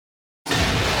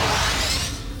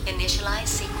Initialize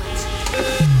sequence.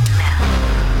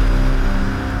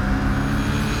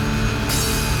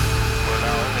 We're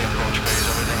now in the approach phase.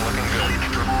 Everything looking good.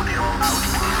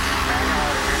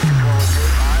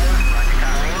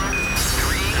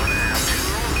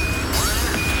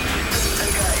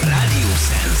 Radio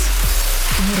Sense.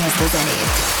 Érezd a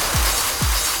zenét.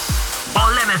 A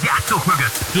lemezjátszók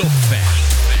mögött. Klopfer.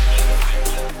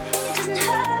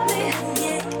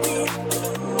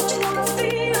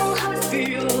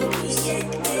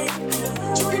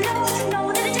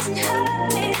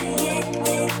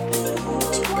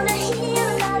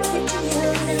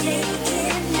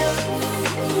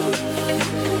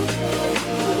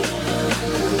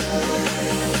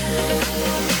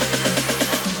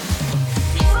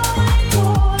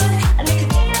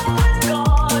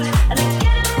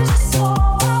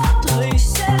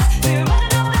 Places, we're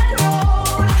running on that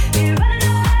road, we're running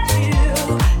on that field.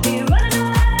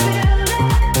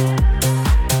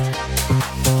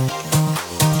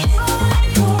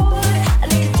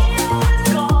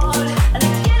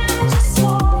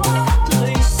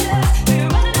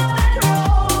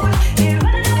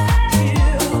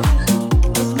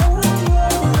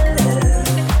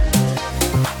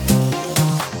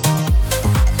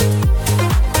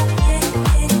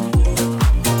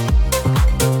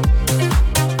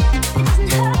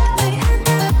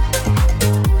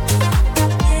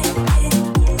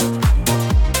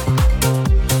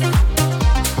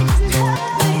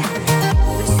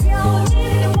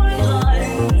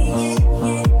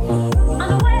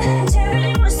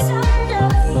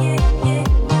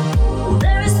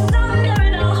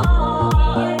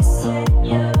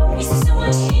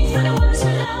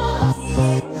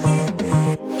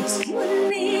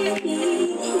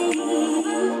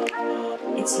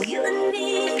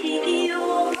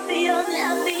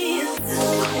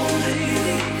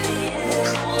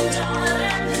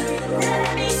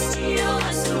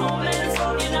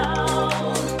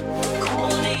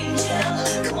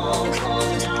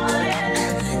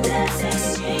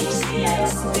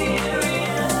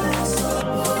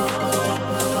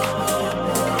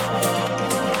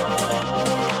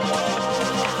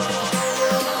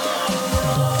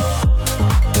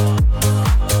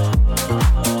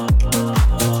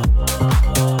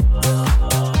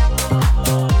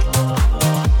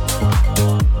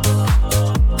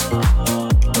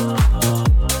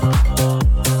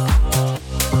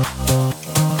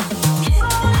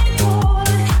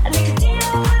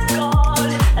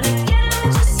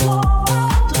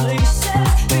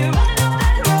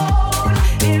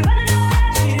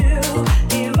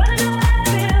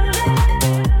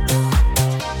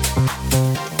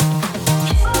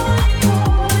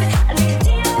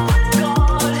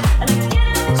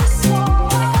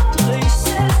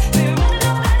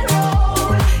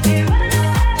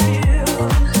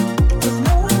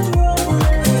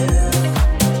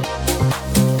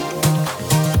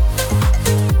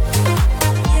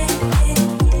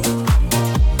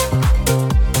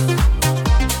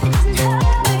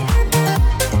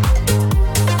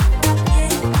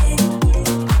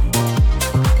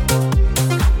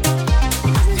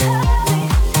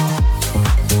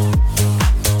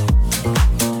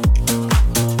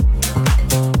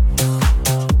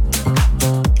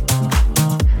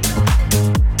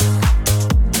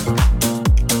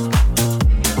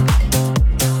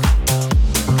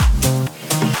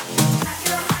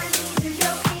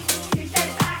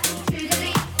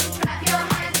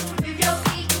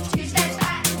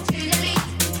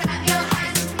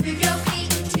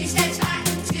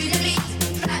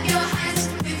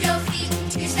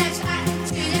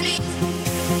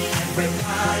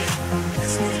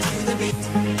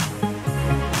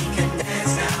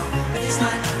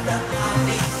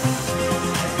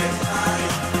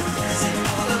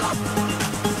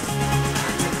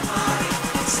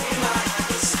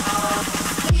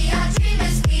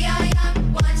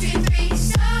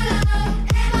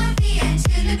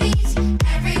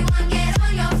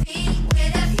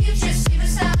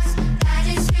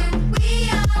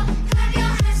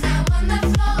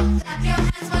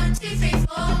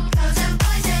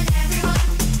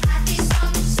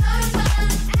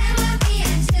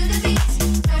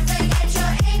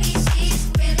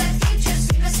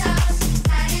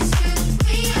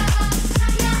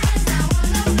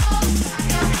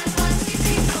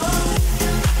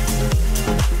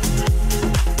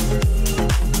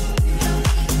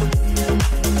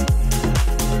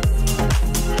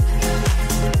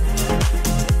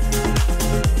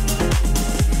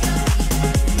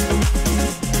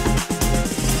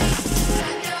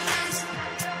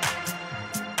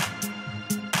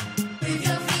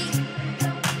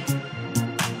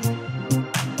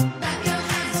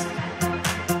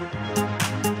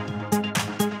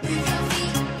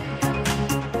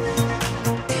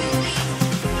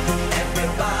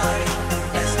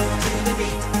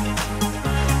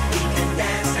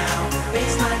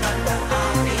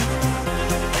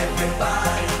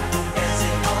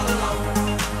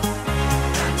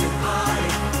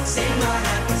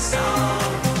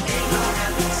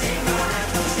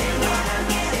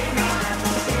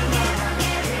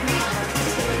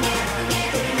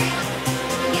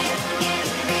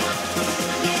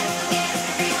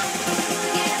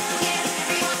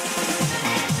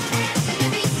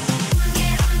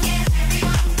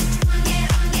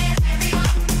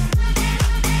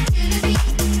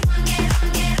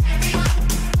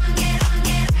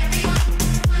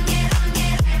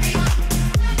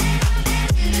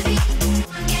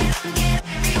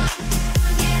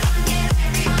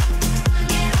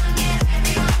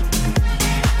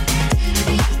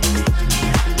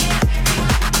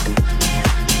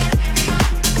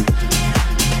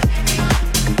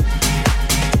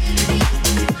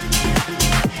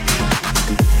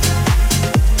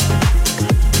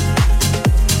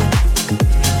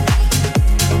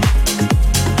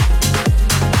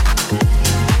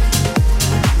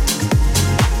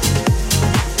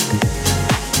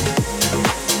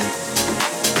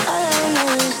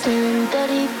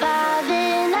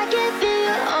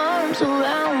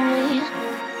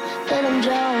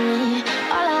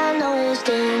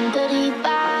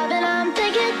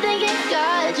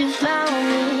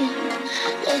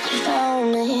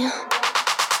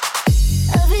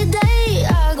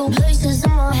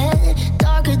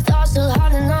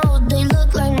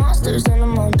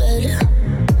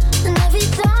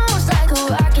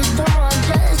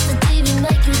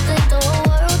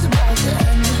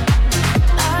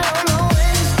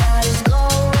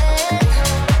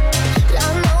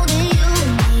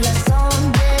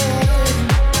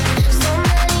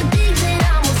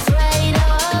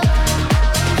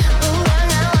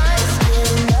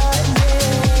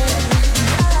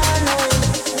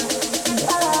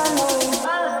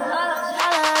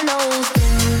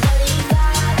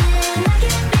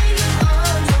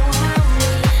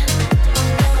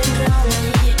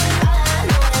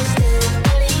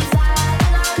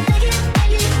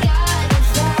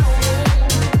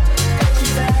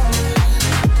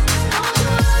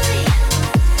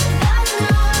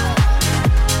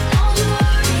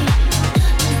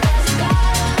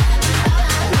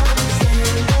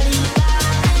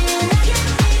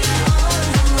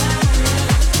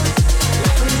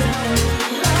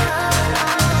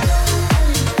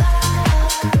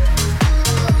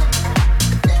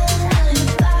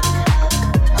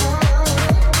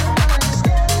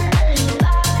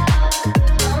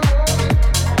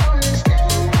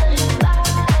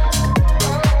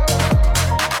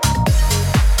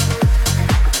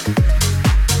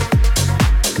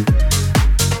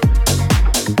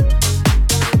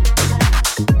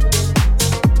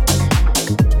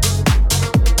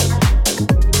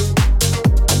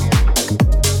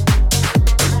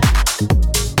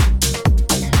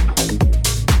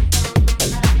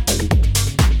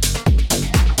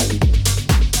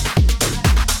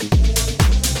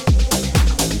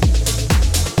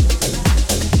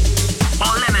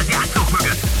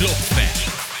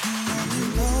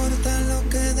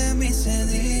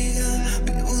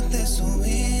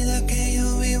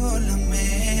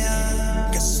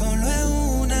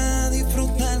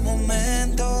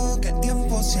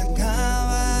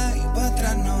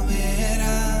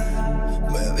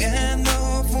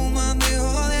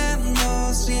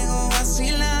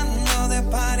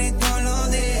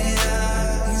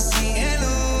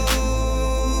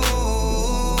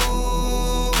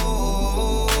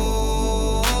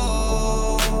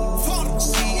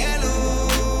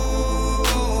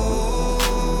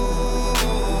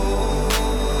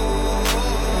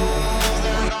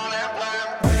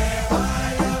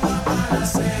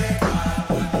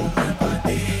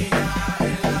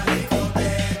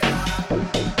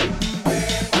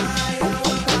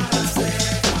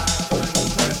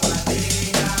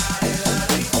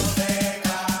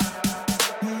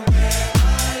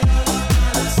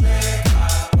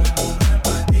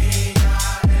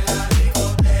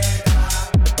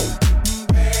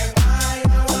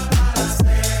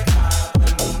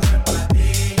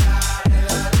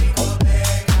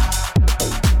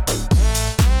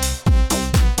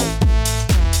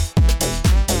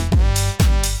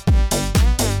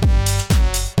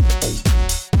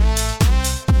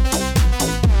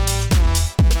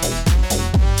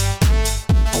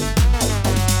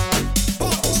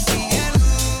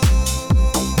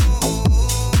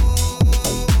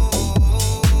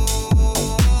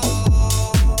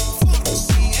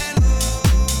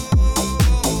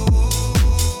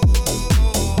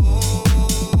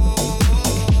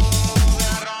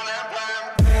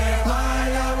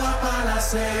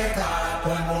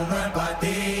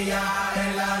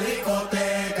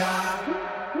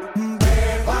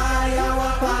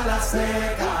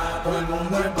 Todo el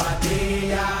mundo en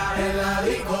patilla en la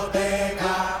discoteca.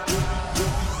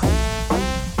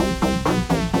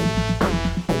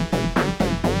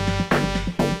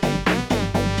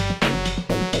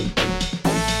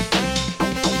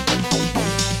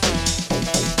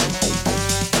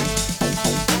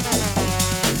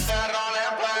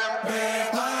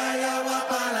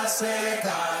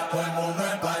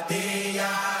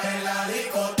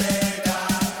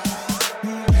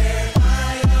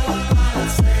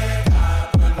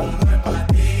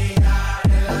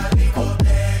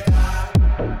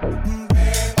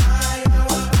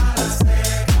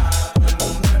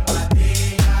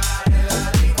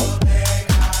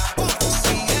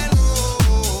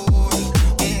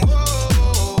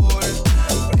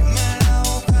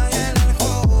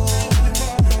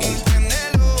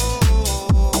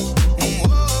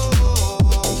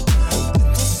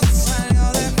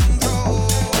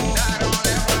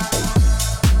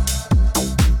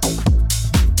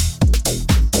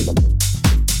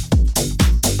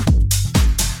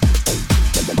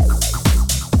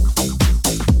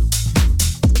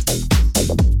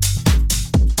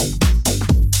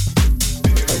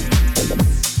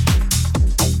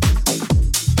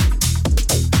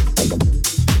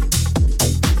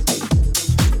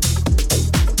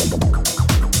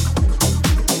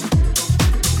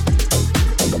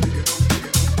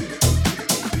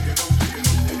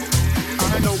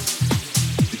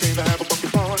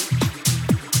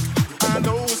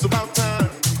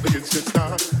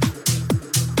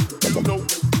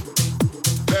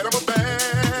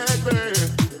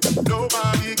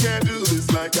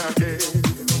 like I can.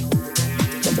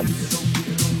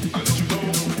 I let you know.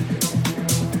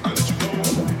 I let you know. I let you know.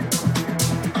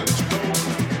 I let you know.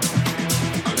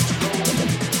 I let you know.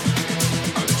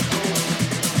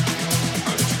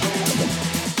 I let you know.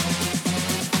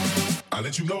 I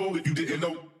let you know if you didn't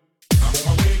know. I'm on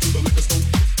my way to the liquor store.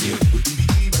 Yeah, with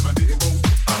DDE and I didn't roll.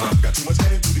 Got too much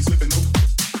head to be slipping though.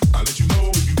 I let you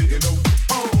know if you didn't know.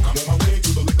 I'm on my way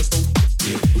to the liquor store.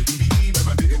 Yeah, with DDE and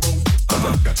I didn't roll.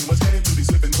 Got too much head to be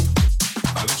slipping though.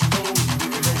 I let you know if you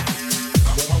didn't know.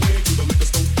 I'm on my way to the liquor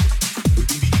store. With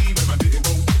DDE and I didn't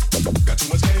roll. Got too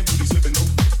much head to be slipping though.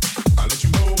 I let you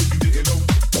know if you didn't know.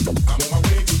 I'm on my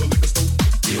way to the liquor store.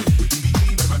 Yeah, with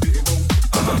DDE and I didn't roll.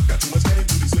 Got too much head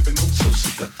to be slipping though. So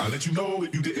sick. I let you know if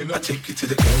you didn't know. I take you to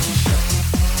the candy shop.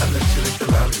 I let you lick the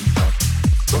lollipop.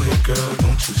 Go ahead, girl,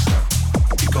 don't you stop.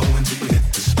 Keep going till you hit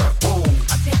the spot. Whoa.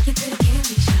 I'll take you to the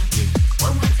candy shop. Yeah.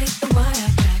 One more taste of what I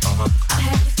got. I'll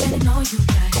have you spending all you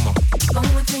got. Come on. Keep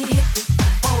going till you hit the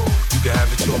spot. Whoa. You can have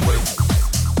it your way.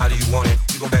 How do you want it?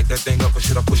 You gon' back that thing up or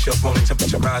should I push up on it?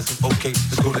 Temperature rising, okay,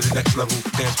 let's go to the next level.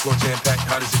 Dance floor jam packed,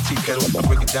 hot as a tea kettle. I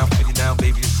break it down for you now,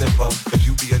 baby, it's simple. If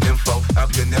you be an info, I'll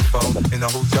be an info. In the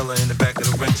hotel or in the back of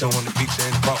the rental, on the beach or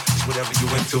in the park, it's whatever you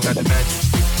into. Got the magic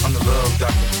stick, I'm the love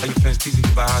doctor. How your friends teasing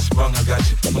you by how I sprung, I got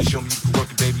you. Wanna show me you can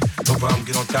work it, baby? No problem,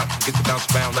 get on top, get to bounce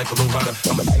around like a low rider.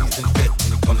 I'm a seasoned vet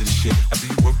when it comes to this shit. After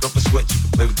you work up a sweat, you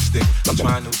can play with the stick. I'm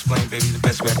trying to explain, baby, the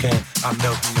best way I can. I'm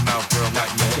melting your mouth, girl, not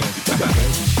in your hand.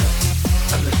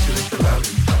 I let you lick the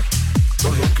lollipop. Go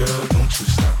ahead, girl, don't you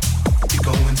stop. Keep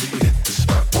going till you hit the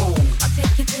spot. Whoa. I'll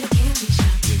take you to the candy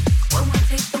shop. Yeah. One more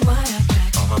taste of what I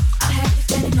got. I'll have you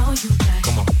spending all you got.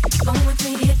 Come on. Keep going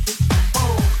till you hit the spot.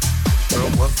 Whoa. Girl,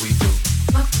 what we do.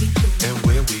 What we do. And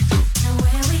where we do. And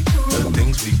where we do. The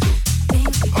things we do.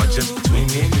 Things we are do. just between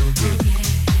me and you, yeah.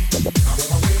 I'm on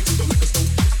my way to the liquor store.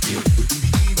 Yeah, with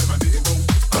DDE and I didn't roll.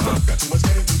 Got too much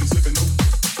head to be slipping though.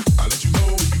 I let you know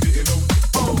if you didn't know.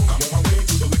 I'm on my way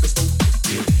to the liquor store.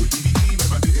 Yeah, with DDE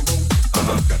and I didn't roll.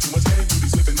 Got too much head to be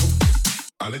slipping though.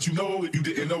 I let you know if you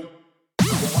didn't know.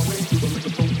 I'm on my way to the liquor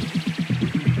store.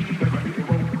 With DDE and I didn't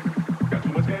roll. Got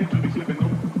too much head to be slipping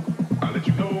though. I let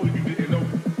you know if you didn't know.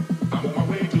 I'm on my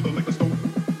way to the liquor store.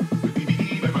 With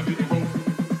DDE and I didn't roll.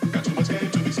 Got too much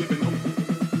head to be slipping though.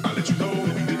 I let you know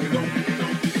if you didn't know.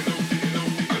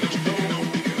 I let you know. I let you know.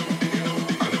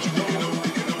 I let you know.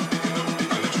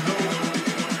 I let you know.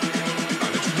 I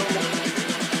let you know.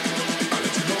 I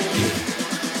let you know. Yeah.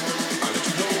 I let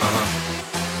you know.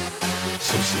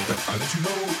 So sick. I let you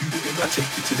know if you didn't know. I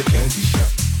take you to the candy shop.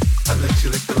 I let you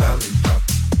lick the lollipop.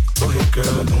 Go ahead,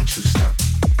 girl, don't you stop.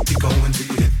 Keep going till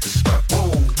you hit the spot.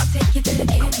 Whoa. I'll take you to the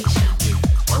candy shop. Yeah.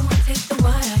 One more taste of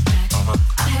what I got.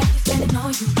 I'll have you spending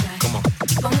all you got. Come on.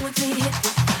 Keep going till you hit the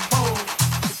spot. Whoa.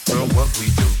 Girl, what we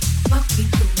do. What we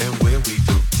do. And where we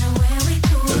do. And where we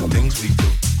do. The things we do.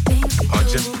 Things we are do.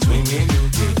 just between me and you,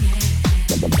 yeah.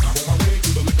 I'm on my way to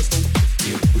the liquor store.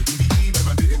 Yeah, with DDE and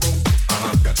I didn't roll.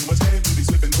 Got too much head to be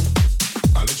slipping though.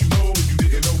 I let you know if you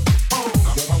didn't know.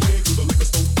 I'm on my way to the liquor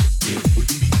store. Yeah, with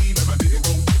DDE and I didn't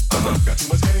roll. Got too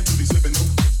much head to be slipping though.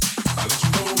 I let you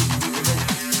know if you didn't know.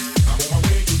 I'm on my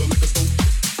way to the liquor store.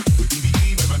 With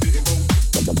DDE and I didn't roll.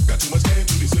 Got too much head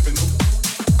to be slipping though.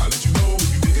 I let you know if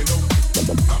you didn't know.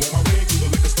 I'm on my way to the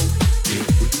liquor store. Yeah,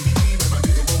 with DDE and I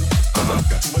didn't roll.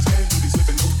 Got too much head to be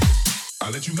slipping though. I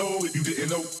let you know if you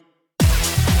didn't know.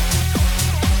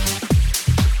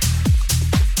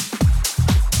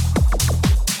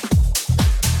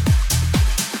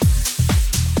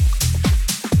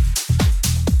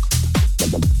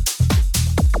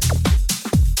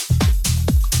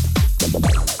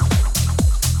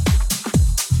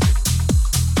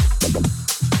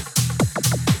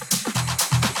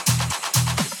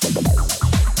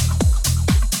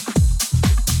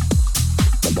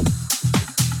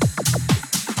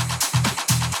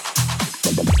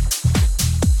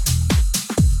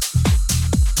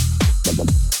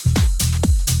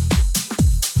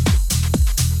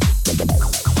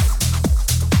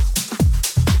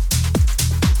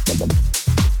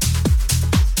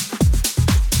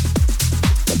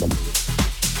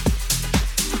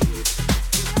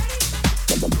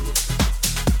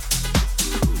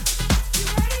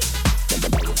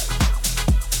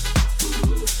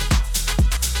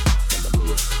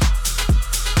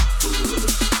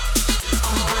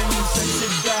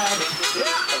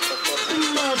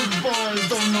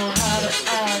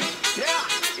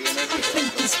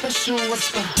 Special,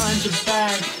 what's behind your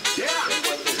back?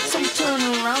 So turn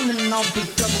around and I'll pick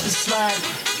up the slack.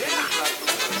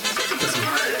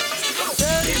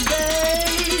 Dirty babe,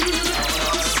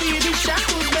 see these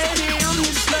shackles, baby, I'm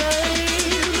your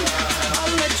slave.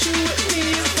 I'll let you with me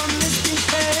if I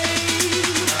misbehave.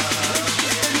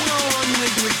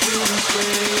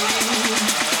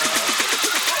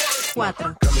 4.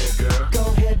 Come here, girl. Go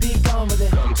ahead, be gone with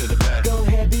it. Come to the back. Go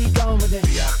ahead, be gone with it.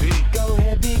 VIP. Go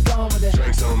ahead, be gone with it.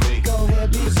 Drinks on me. Go ahead,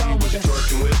 be Let me see gone what with you it.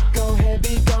 twerking with. Go ahead,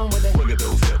 be gone with it. Look at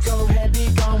those hips. Go ahead, be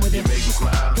gone with You it. make me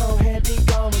smile. Go ahead, be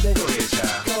gone with it. Go ahead,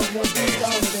 child. Go ahead, be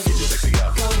gone with it. Get your sexy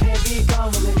out. Go ahead, be gone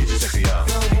with it. Get your sexy out.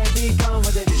 Go ahead, be gone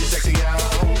with it. Get your sexy out. Go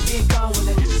ahead, be gone with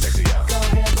it. Get your sexy out. Go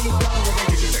ahead, be gone with it.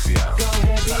 Get your sexy out. Go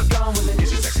ahead, be gone with it. Get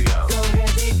your sexy out. Go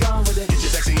ahead, be gone with it. Get your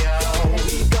sexy out. Go ahead,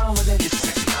 be gone with it. Get your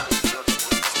sexy out.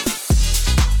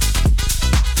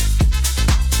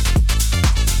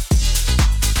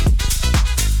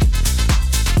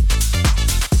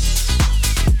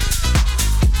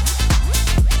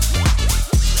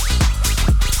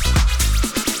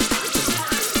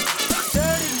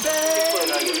 Dirty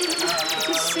babe,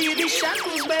 you see these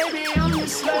shackles, baby, I'm your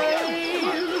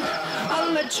slave.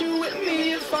 I'll let you whip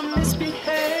me if I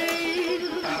misbehave.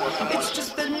 It's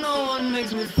just that no one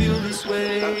makes me feel this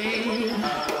way. Come here,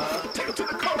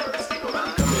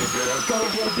 girl. Go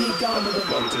ahead, be gone with it.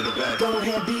 Come to the back. Go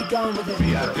ahead, be gone with it.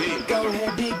 VIP. Go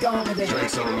ahead, be gone with it.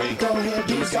 Drinks on me. Go ahead,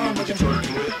 be Let me see gone what with you it.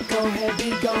 twerking with. Go ahead, be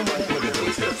gone with it. Look at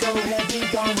those hips. Go ahead, be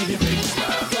gone with You it. make me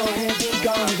smile. Go ahead, be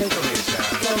gone with it. Go ahead,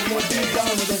 child. Go ahead, be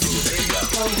gone with it. Get your sexy out.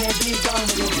 Go ahead, be gone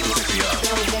with it. Get your sexy out. Go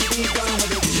ahead, be gone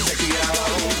with it. Get your sexy out. Go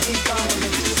ahead, be gone with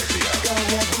it. Get your sexy out. Go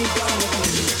ahead, be gone with it.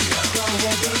 Get your sexy out. Go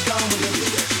ahead, be gone with it.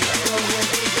 Go ahead,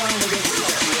 be gone with it. Go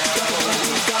ahead, be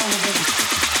gone with it.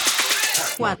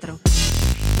 4.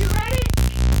 You ready?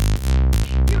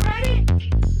 You ready?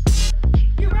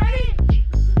 You ready?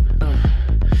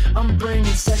 I'm bringing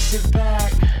sexy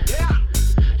back. Yeah.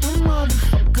 You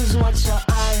motherfuckers watch your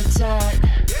eye attack.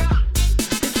 Yeah.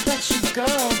 If that's your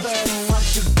girl, better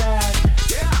watch your back.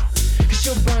 Yeah. Cause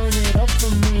she'll burn it up for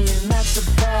me and that's a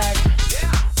fact.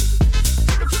 Yeah.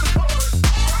 Take it to the chorus.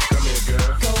 Come here, girl.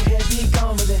 Go ahead, be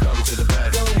gone with it. Come to the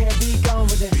back. Go ahead, be gone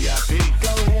with it. VIP.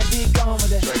 Go ahead, be gone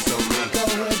with it. Drinks on me. Go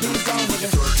ahead, be gone with You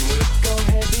it. twerking with. Go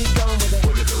ahead, be gone with it.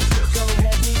 Look at those hips. Go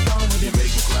ahead, be gone with You it.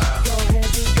 make me smile. Go ahead,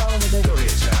 be gone with it. Go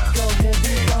ahead, child. Go ahead,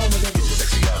 be gone with it. Get your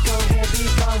sexy out. Go ahead, be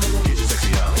gone with it. Get your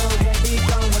sexy out. Go ahead, be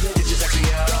gone with it. Get your sexy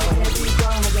out. Go ahead, be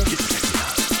gone with it. Get your sexy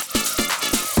out.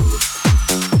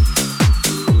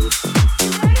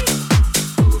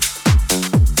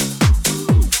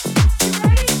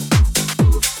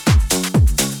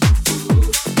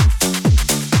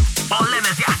 A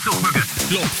lemezjátszók mögött.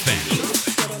 Klopfer.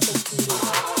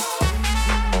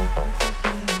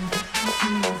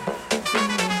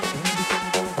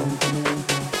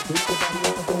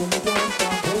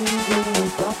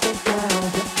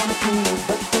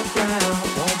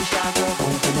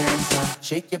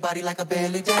 Shake your body like a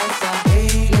belly dancer.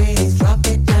 Hey ladies, drop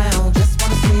it down. Just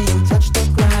wanna see you touch the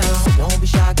ground. Don't be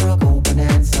shy, girl, go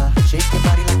bonanza. Shake your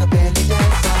body like a belly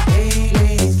dancer. Hey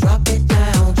ladies, drop it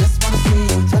down. Just wanna see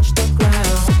you touch the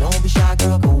ground. Don't be shy,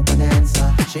 girl, go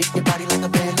bonanza. Shake your body like a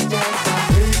belly dancer.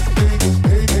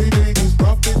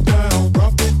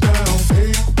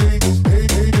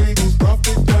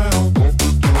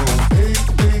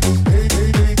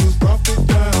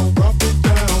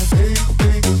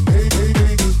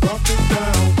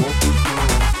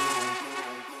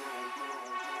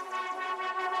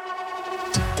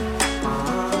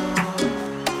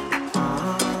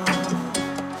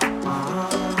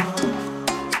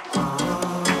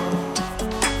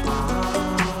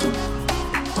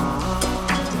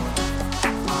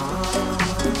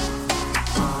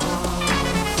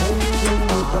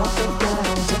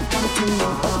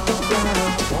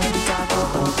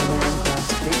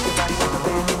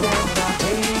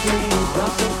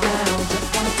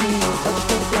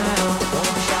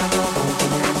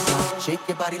 Shake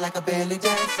your body like a belly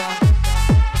dancer.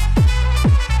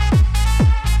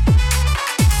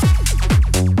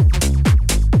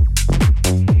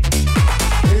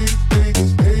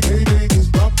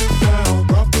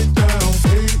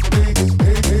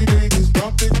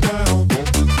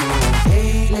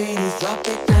 Hey ladies, drop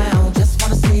it down. Just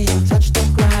wanna see you touch the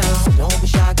ground. Don't be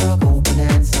shy, girl, go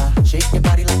bonanza. Shake your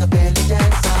body like a belly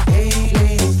dancer. Hey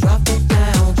ladies, drop it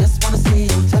down. Just wanna see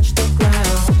you touch the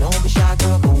ground. Don't be shy,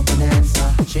 girl, go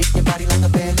bonanza. Shake your body like a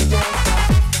belly dancer.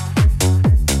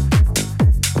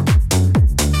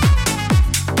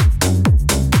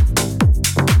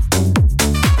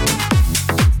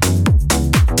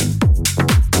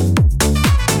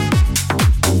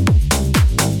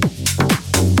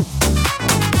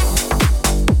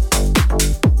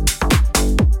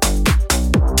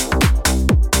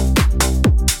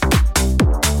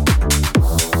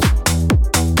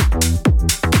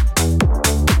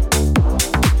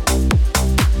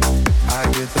 I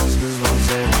get those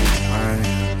goosebumps every time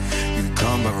you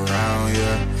come around,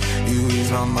 yeah. You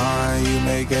ease my mind, you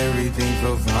make everything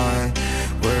feel fine.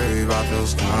 Worry about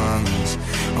those comments,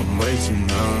 I'm way too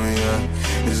numb, yeah.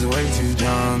 It's way too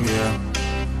dumb, yeah.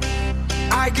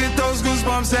 I get those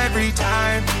goosebumps every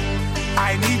time.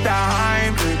 I need the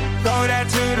Heimlich, throw that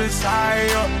to the side,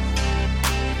 yeah.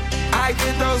 I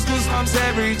get those goosebumps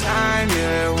every time,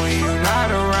 yeah. When you're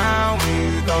not around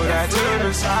me, throw that to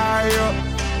the side, yeah.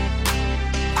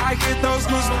 I get those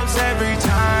goosebumps every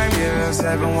time, yeah.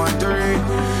 713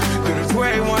 through the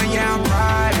 281, yeah, I'm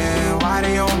riding. Why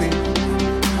they on me?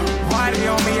 Why they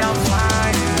on me? I'm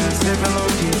flying, sipping low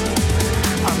key.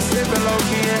 I'm sipping low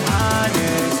key and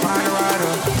honest, find a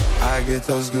rider. I get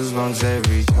those goosebumps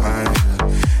every time,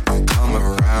 yeah. You come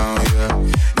around, yeah.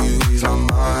 You ease my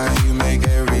mind, you make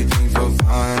everything feel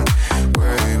fine.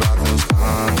 Worry about those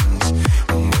comments,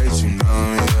 I'm way too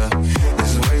numb, yeah.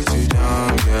 It's way too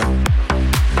dumb, yeah.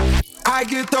 I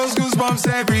get those goosebumps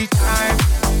every time.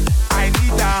 I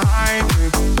need the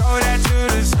Heimlich, throw that to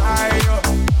the side, yeah.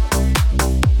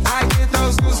 I get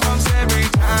those goosebumps every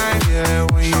time, yeah.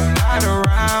 When you're not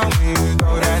around me,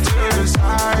 throw that to the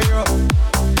side, yeah.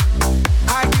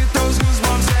 I get those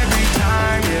goosebumps every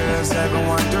time, yeah.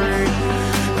 713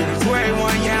 through the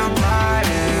 281, yeah, I'm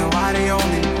riding. Why they on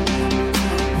me?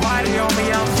 Why they on me?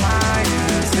 I'm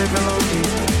flying, sipping low key.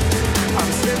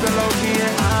 I'm sipping low key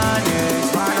and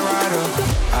honest, find a rider.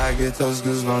 I get those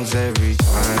goosebumps every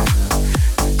time.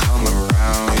 You come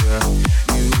around, yeah.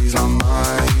 You ease my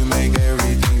mind, you make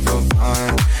everything feel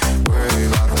fine. Worry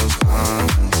about those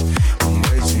comments, I'm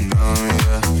way too numb,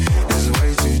 yeah. It's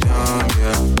way too dumb,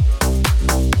 yeah.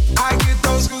 I get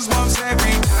those goosebumps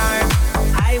every time.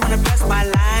 I wanna press my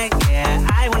line, yeah.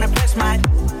 I wanna press my.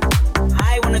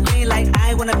 I wanna be like,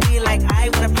 I wanna be like, I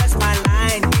wanna press my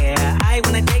line, yeah. I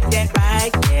wanna take that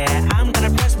ride, yeah. I'm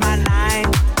gonna press my line.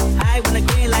 I wanna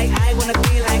be like, I wanna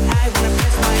be like, I wanna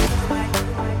press my.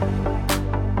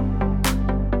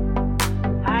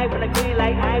 I wanna be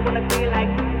like, I wanna be like.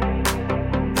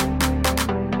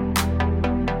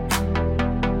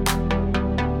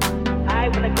 I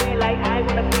wanna be like, I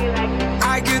wanna be like.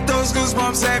 I get those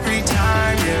goosebumps every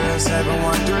time, yeah.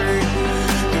 713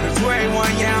 through the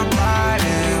 281, yeah, I'm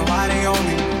riding. Why they on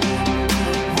me?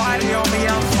 Why they on me?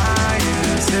 I'm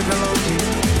flying, sipping low key.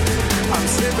 I'm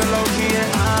sipping low key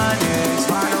and honest,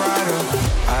 find a rider.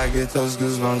 I get those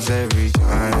goosebumps every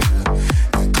time,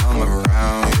 yeah. You come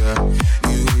around, yeah.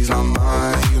 You ease my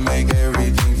mind, you make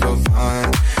everything feel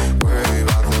fine. Worry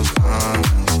about those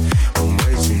comments, I'm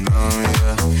way too numb,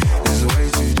 yeah. It's way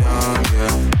too dumb,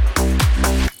 yeah.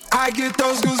 I get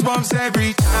those goosebumps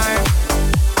every time.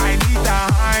 I need the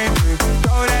Heimlich,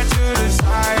 throw that to the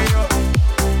side, yeah.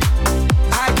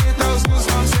 I get those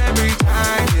goosebumps every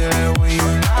time, yeah. When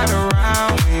you're not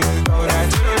around me, throw that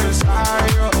to the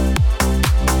side, yeah.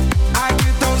 I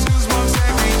get those goosebumps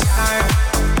every time.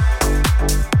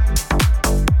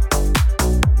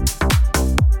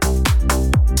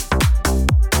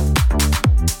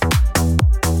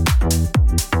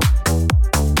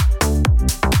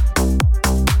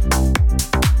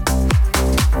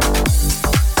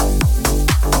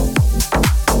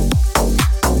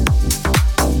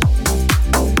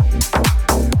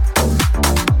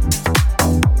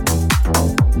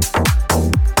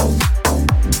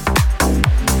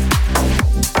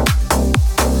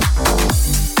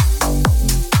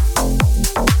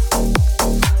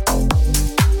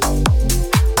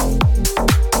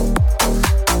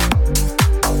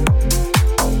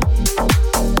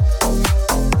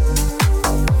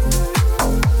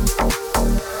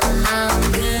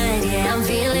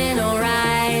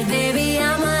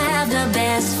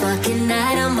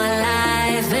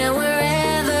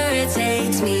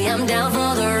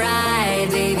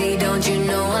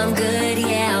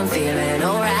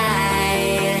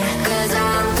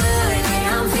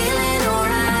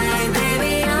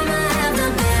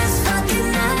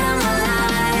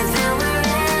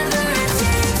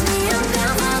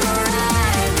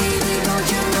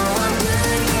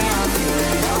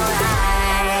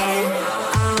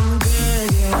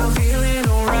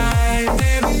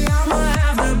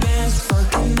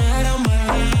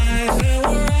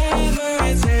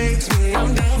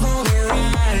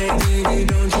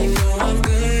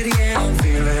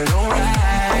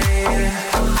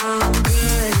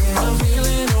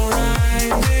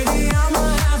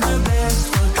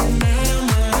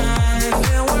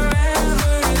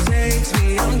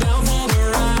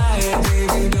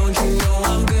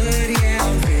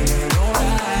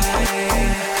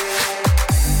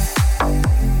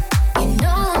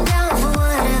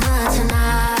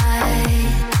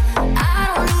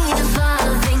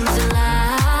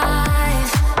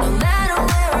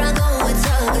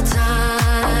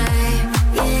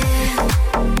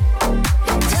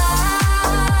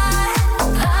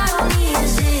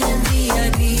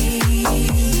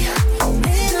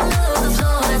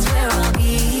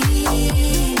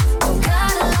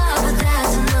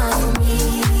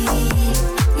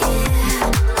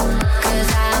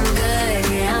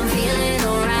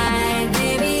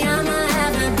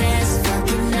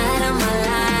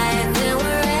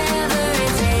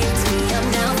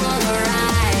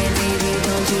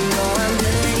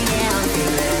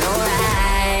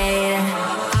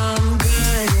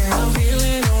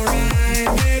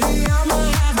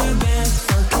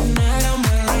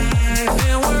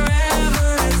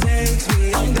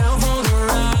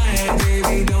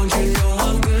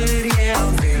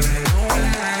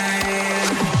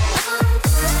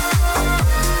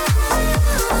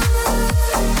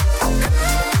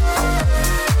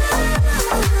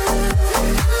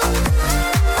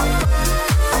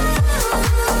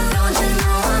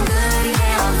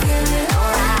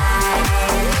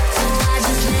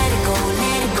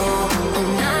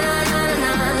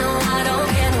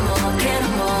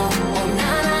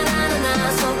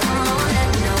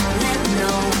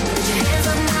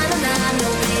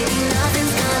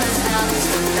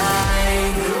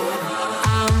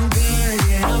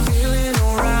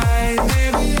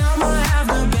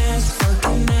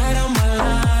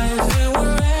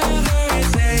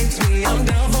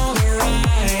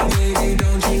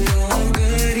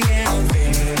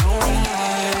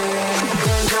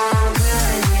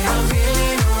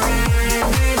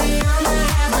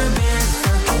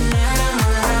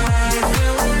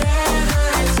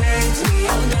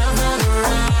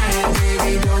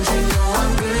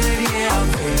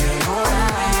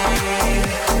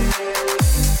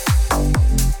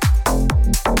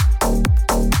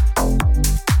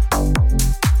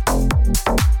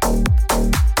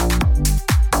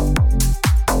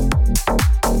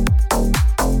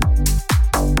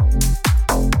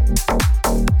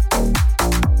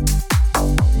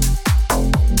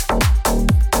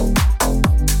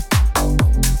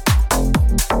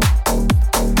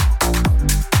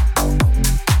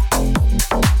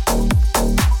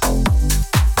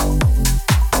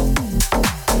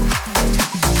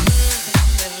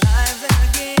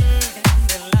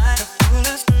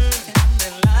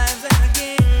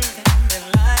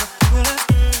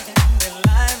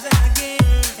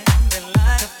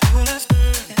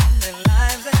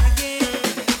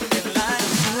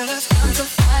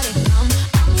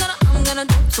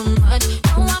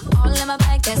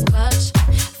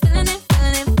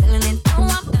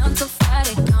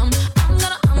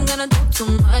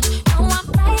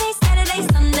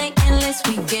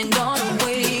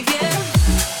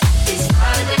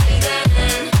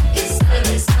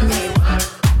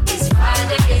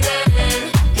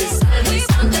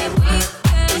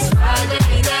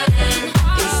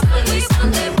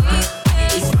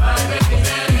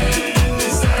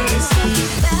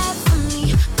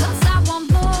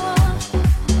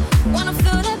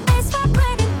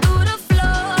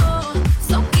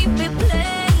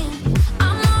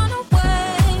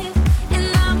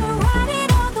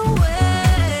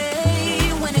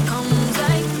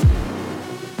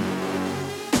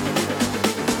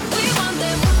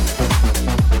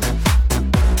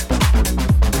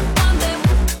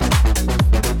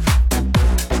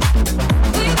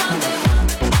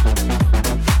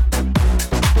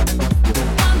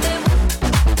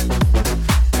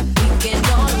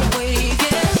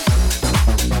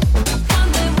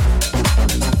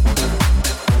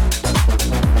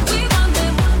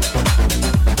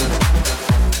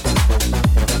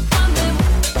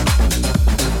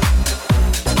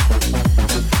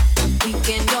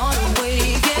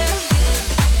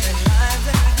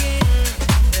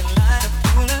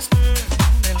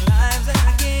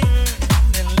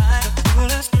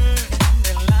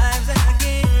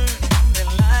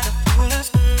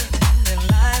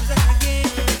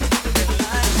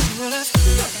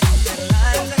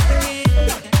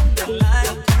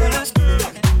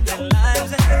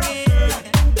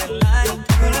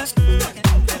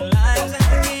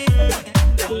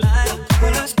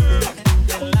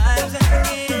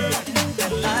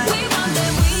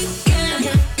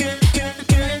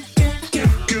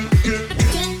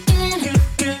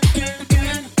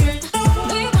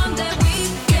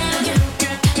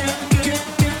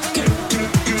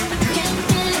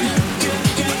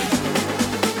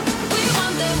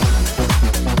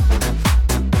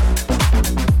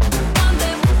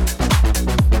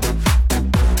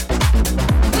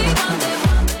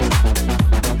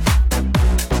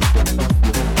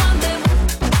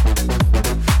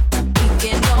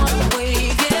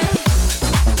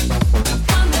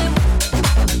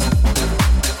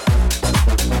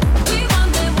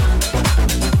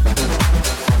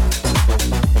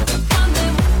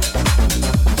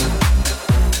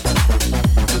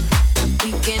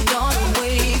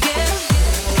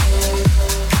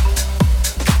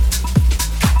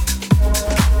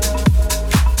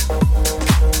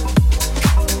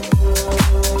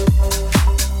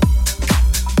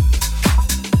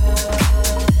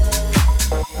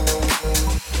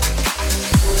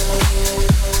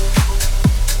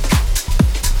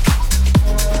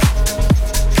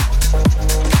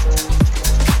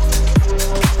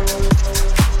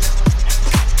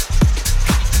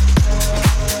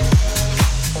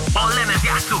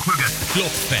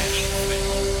 Caffè.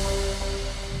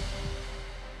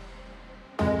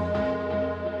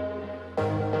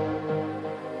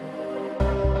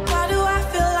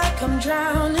 I'm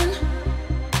drowning,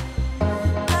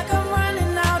 like I'm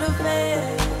running out of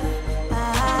air.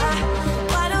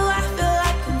 Why do I feel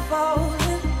like I'm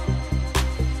falling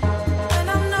when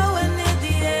I'm nowhere near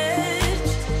the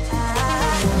edge?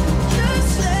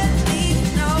 Just let me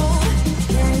know,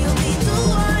 can you be the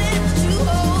one to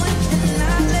hold and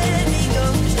not let me go?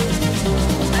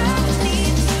 I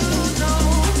need to know,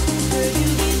 could you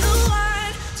be the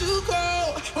one to go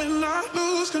when I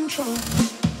lose control?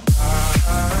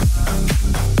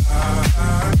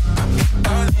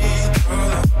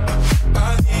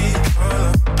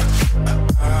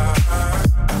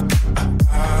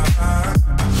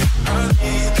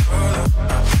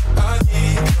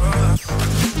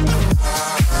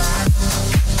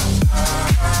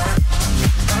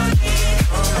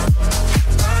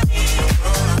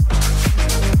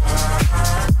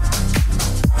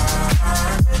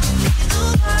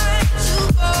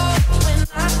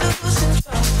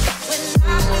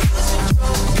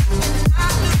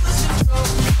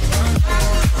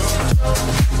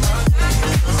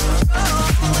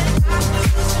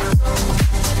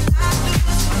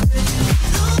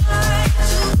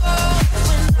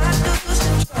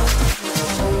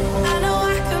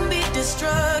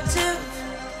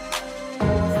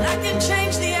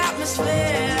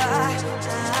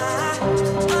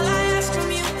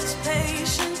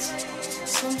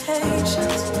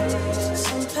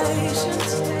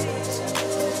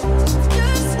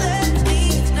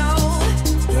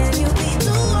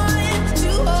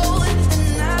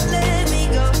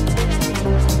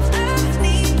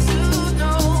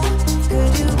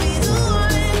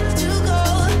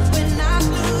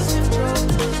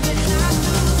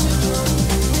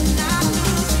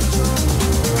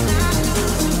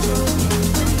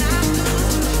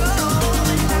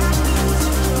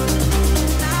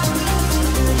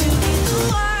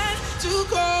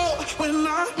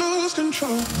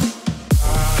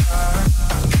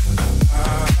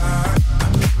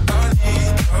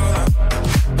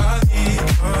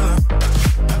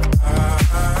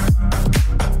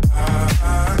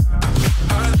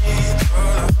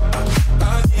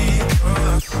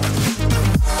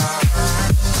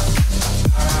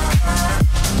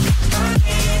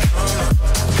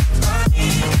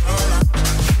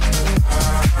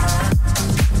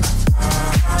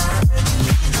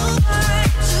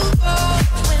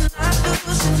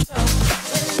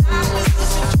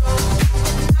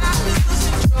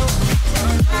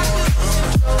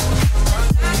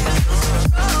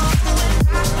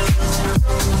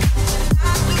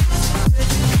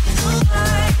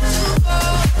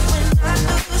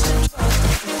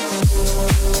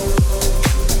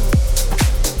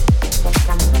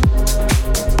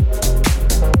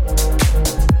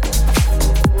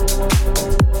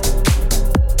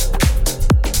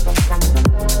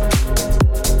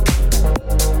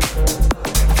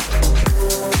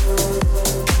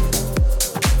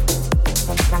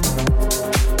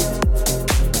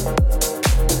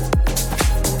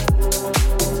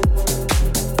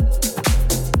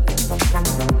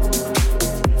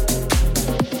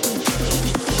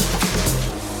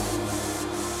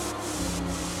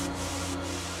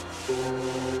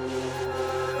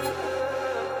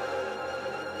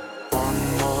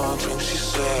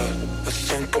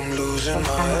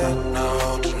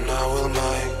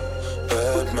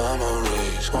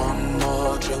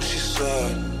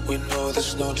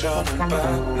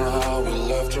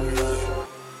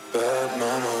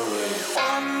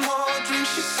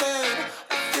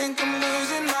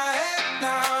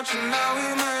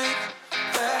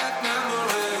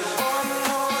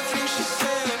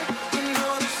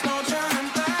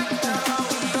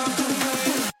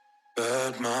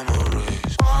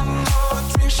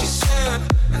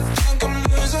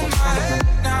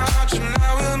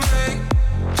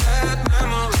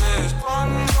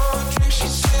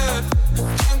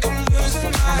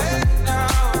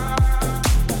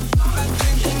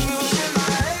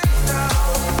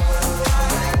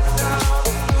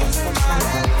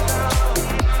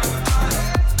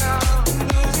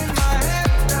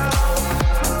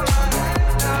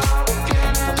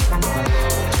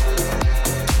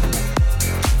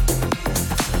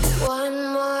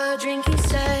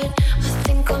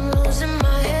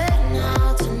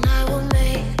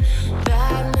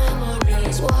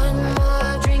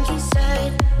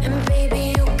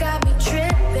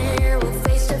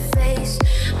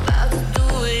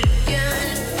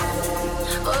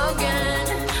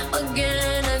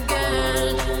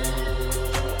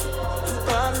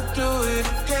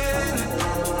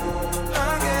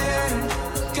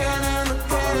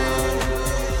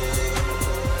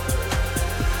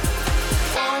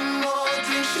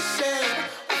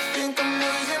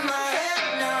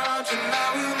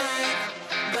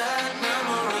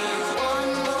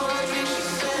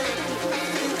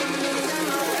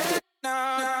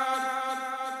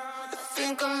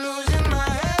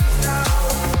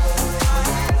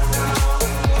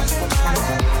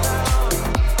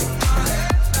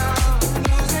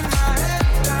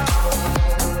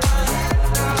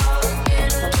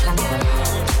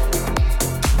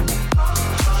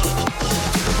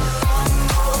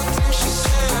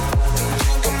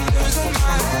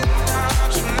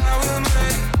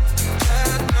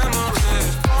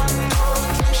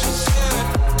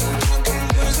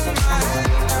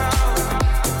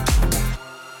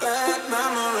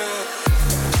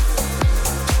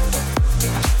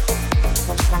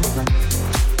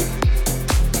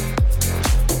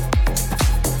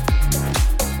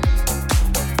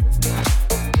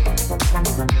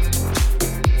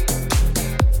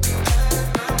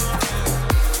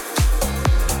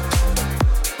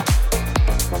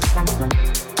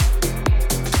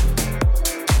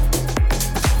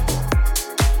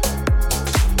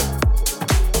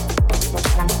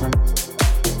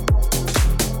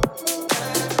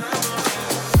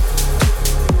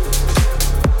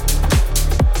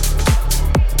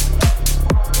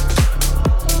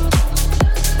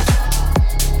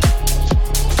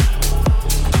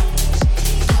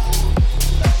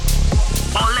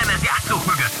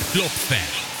 Klopfer.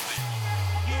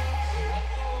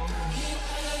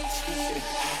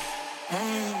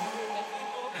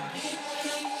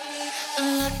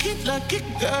 Lucky, lucky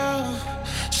girl.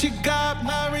 She got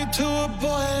married to a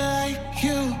boy like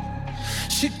you.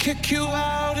 She'd kick you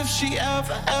out if she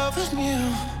ever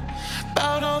knew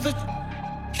about all the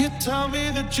you tell me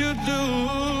that you do.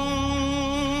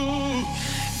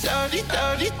 Dirty,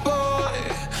 dirty boy.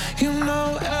 You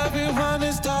know everyone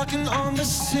is talking on the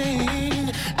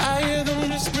scene. I hear them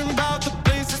whispering about the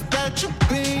places that you've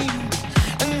been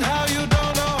and how you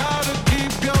don't know how to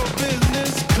keep your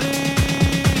business clean.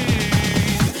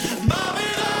 Mom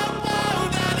it up, oh,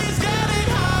 daddy's getting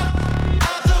hot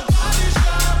at the body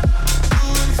shop,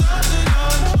 doing something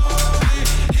unholy.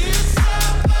 He's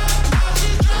up, now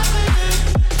she's dropping it.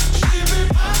 She be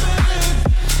popping it,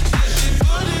 then she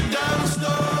put it down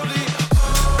slowly.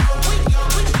 Oh, we go,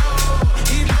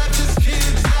 he left his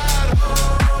kids at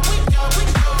home. We go,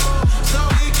 so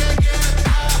he can get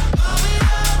out. Mom it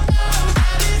up, oh,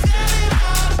 daddy's getting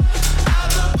hot at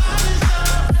the body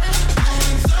shop,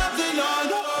 doing something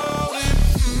unholy.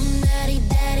 Daddy,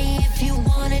 daddy, if you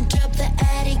wanna drop the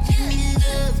attic, give me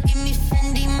love, give me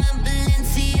Fendi, my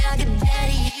Balenciaga,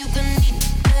 daddy. You can need to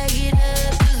bag it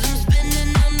up, 'cause I'm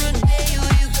spending on Rodeo.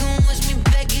 You can watch me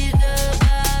back it up.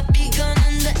 I'll be gone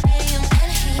in the AM.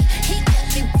 And he got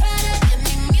me Prada, get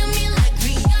me Miu Miu like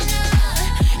Rihanna.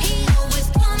 He always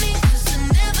call me 'cause I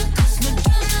never cause no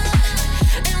drama.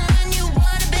 And when you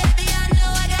want it, baby, I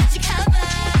know I got you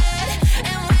covered.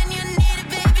 And when you need it,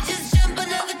 baby, just jump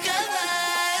under the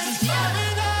covers. Mom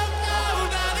it up, oh,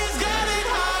 daddy's getting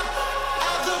hot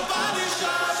at the body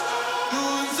shop,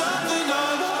 doing something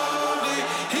unholy.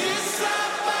 He's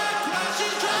sat back, now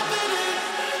she's dropping it.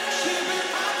 She be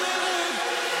popping it,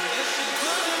 and she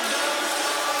put it down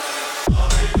slowly.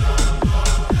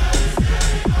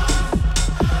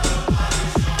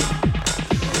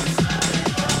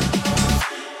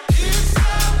 He's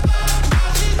sat back, now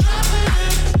she's dropping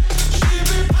it. She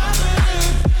be popping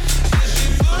it, and she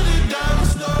put it down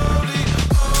slowly.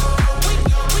 Oh, we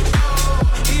go,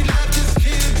 he left his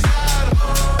kids at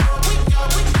home. We go,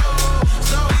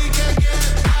 so he can get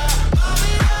out. Mom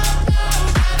it up, oh,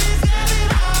 daddy's getting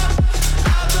hot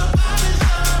at the body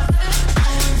shop,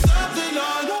 doing something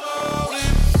unholy.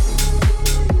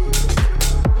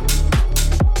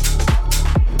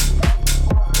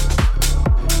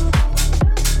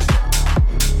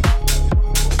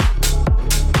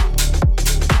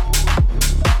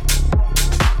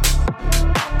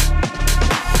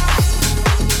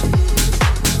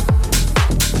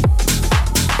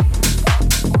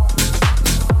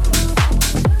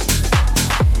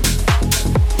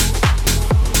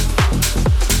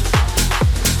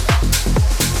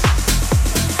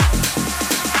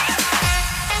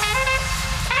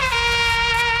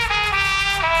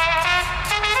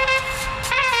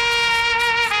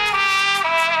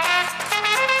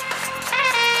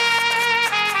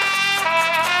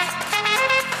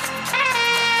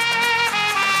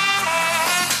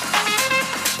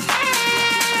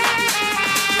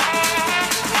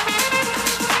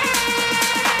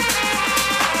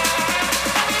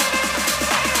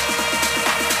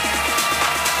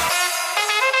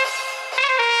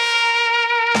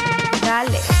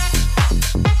 Dale.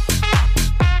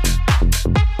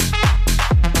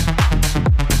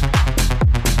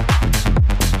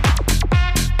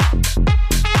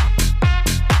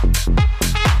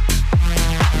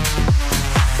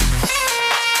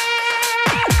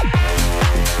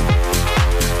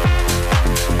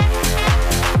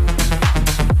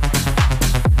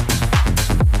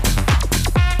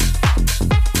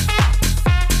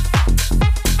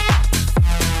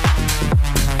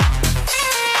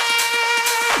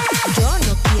 Yo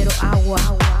no quiero agua.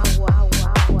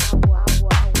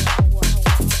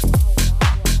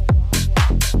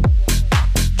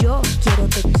 Yo quiero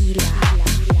tequila.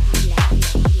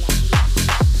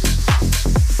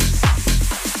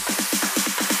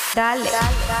 Dale.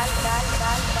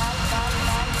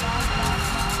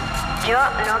 Yo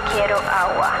no quiero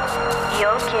agua.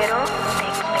 Yo quiero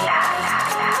tequila.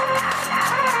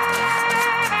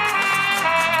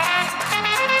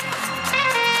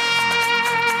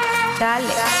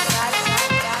 Dale.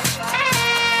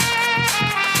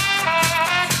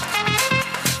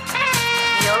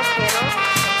 Yo quiero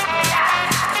tequila.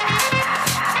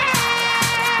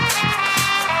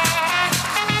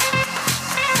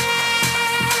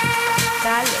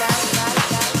 Dale.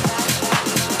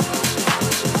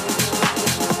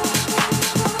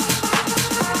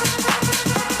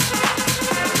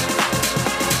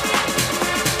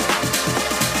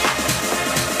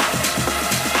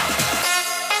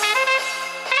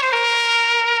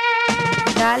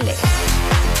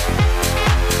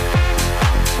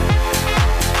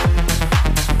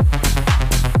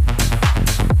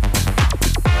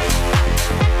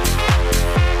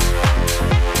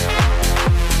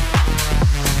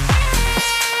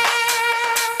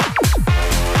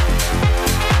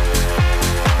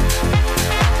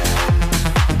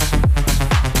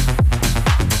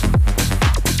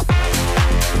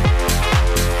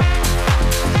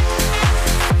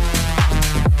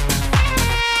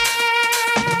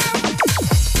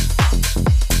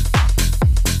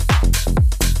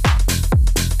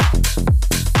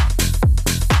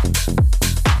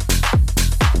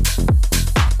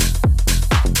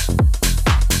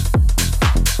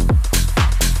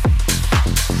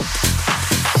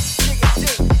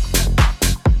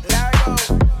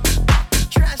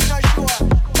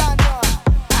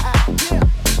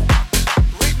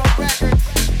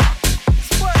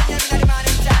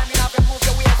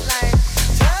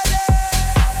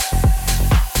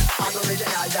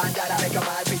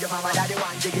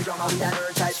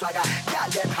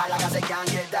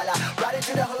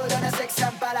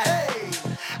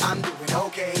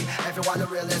 the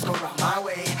realest go round my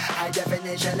way. High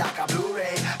definition like a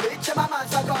Blu-ray. Picture my man,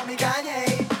 so call me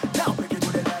Kanye. Now break it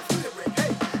to the left, to the break,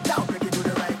 hey. Now break it to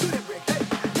the right, to the break, hey.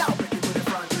 Now break it to the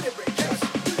front, to the break, yes. To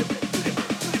the break, to the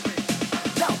break, to the break.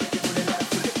 Now break it to the left,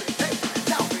 to the break, hey.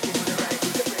 Now break it to the right, to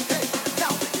the break, hey.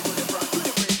 Now break it to the front, to the break, yes. To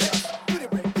the break,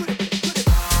 to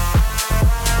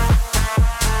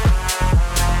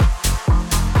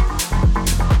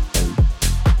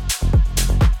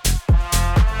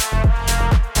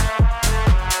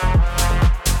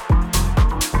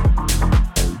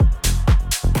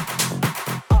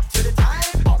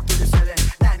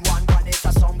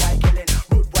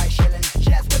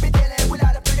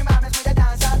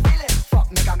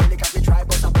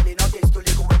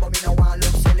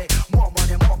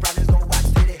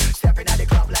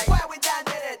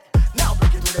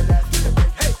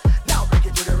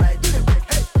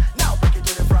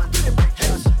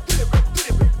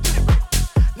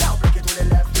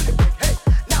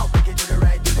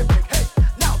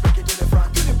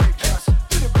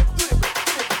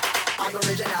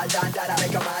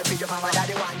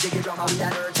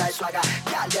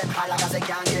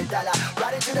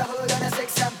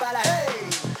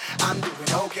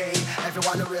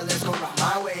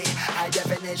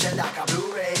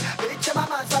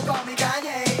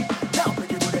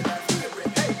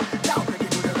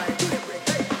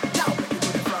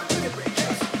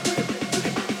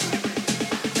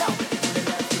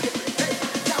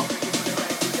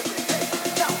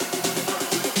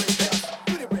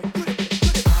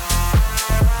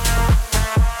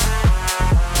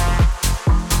to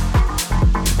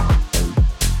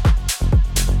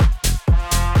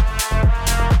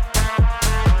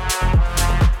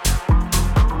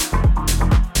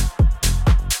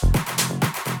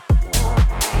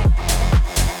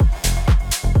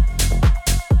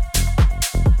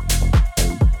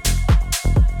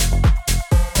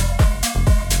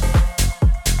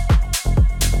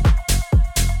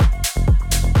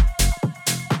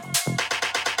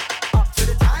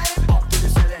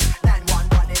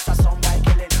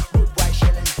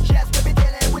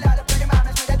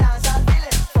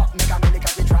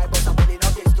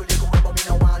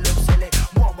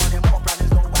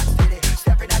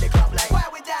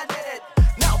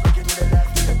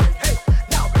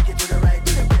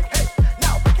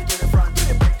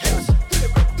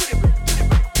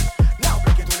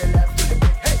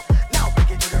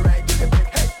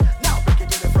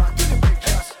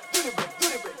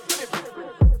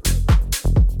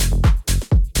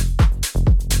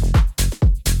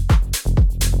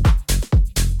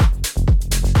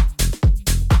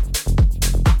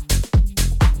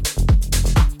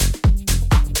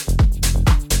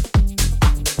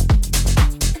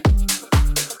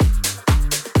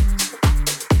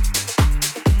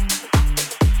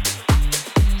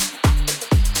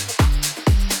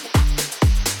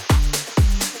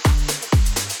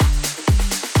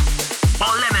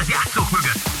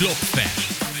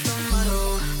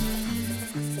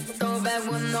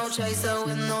Chaser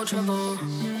with no trouble.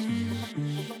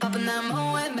 Popping that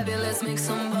moe, maybe let's make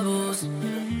some bubbles.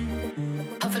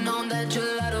 Puffing on that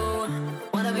gelato,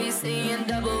 wanna be seeing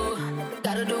double.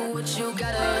 Gotta do what you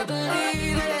gotta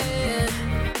believe it.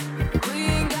 We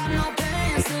ain't got no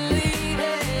plans to leave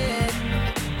it.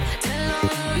 Tell all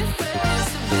of your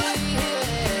friends to be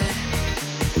here.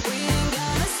 We ain't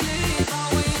gotta sleep all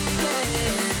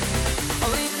weekend.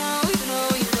 Oh, you know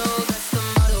that's the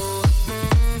motto.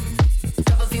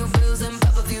 Drop a few pills and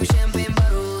pop a few champagne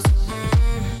bottles.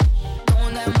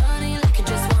 Throwing that money like you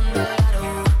just won the lotto.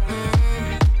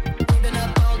 We've been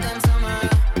up all damn summer,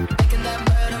 making that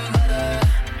bread and butter.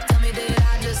 Tell me, did I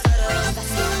just stutter?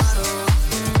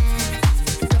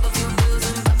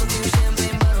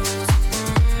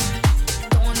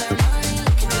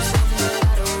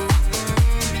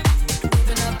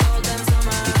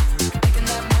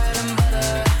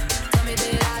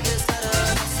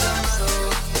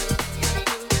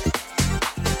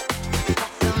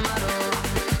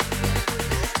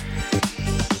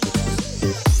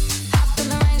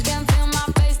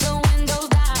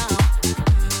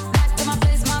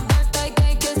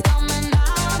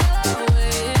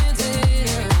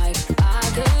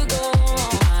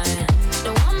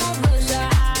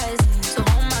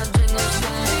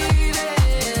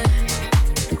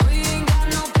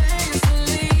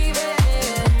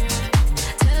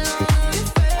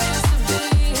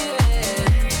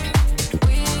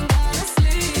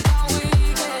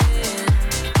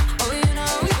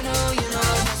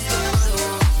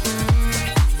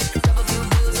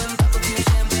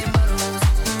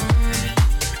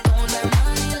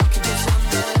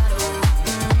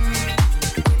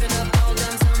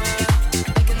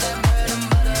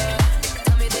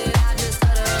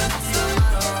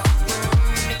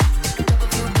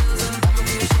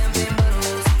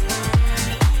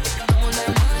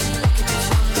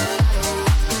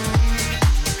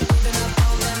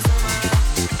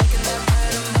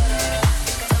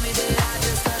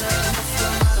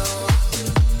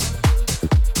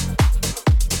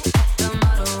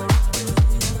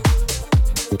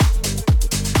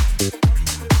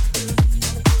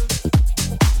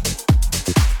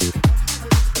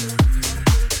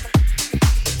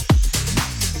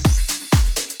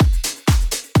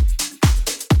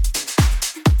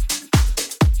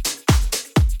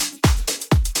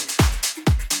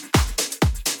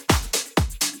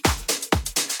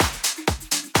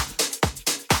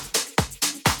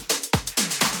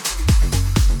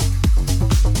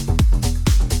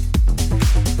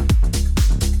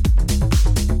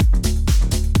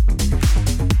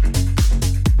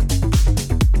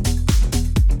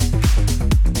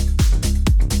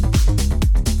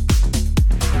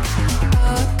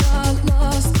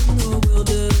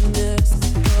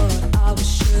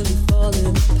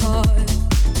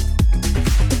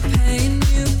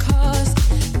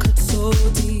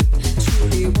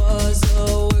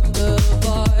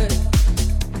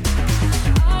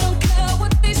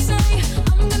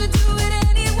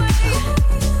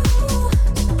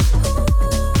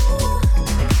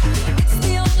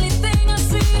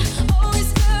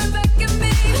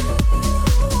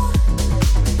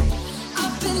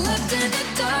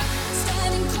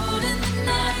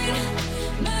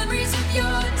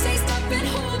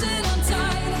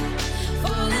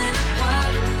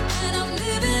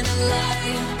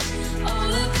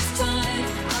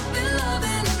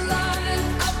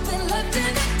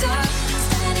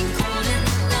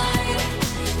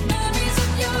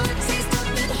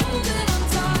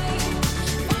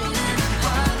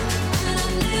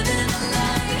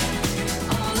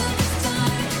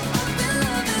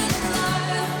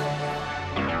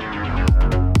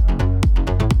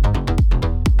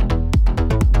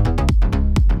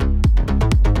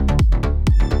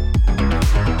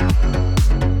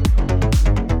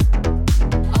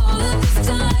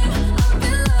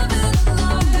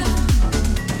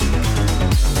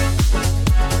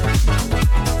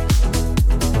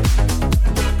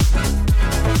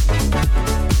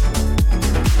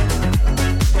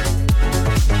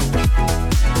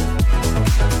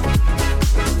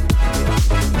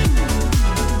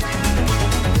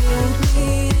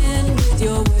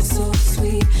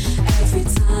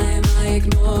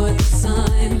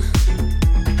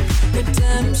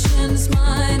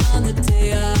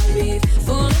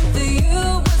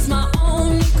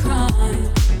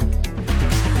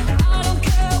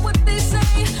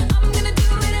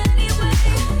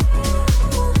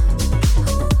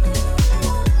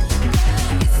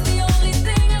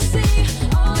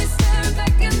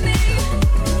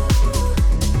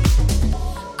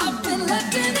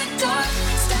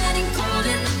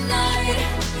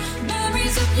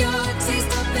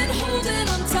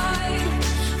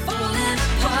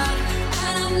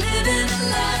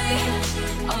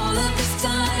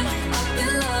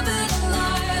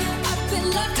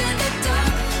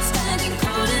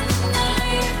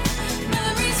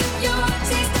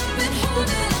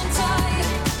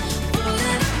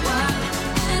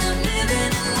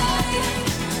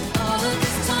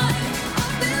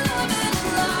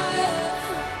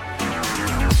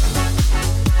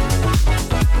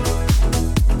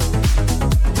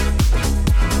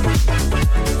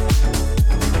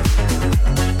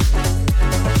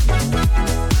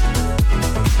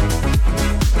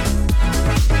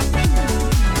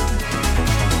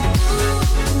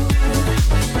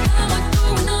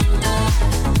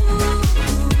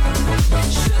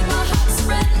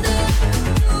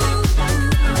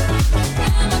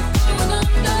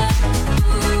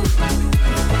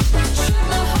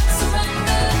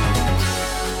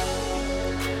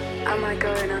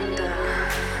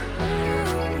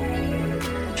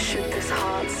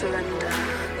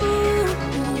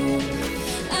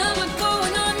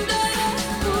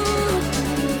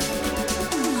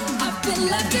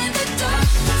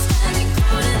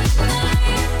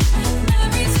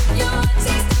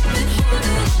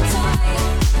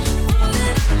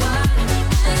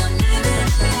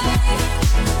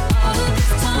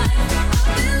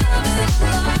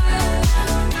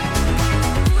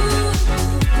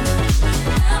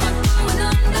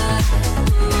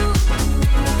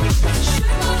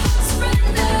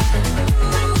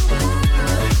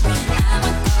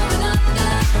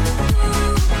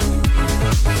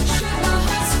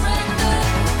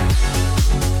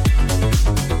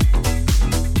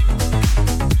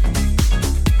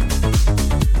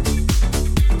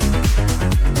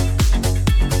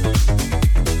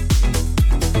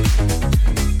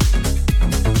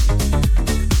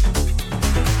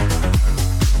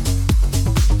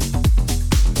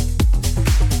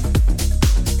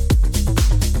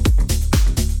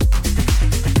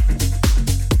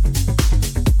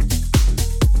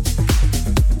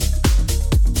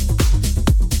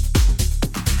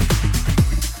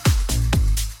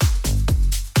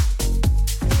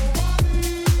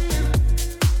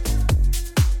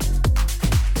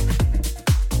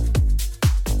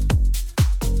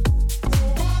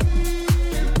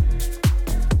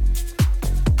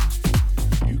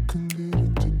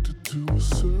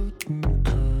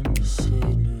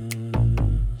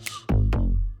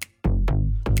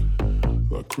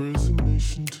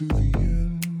 Resignation to the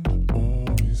end.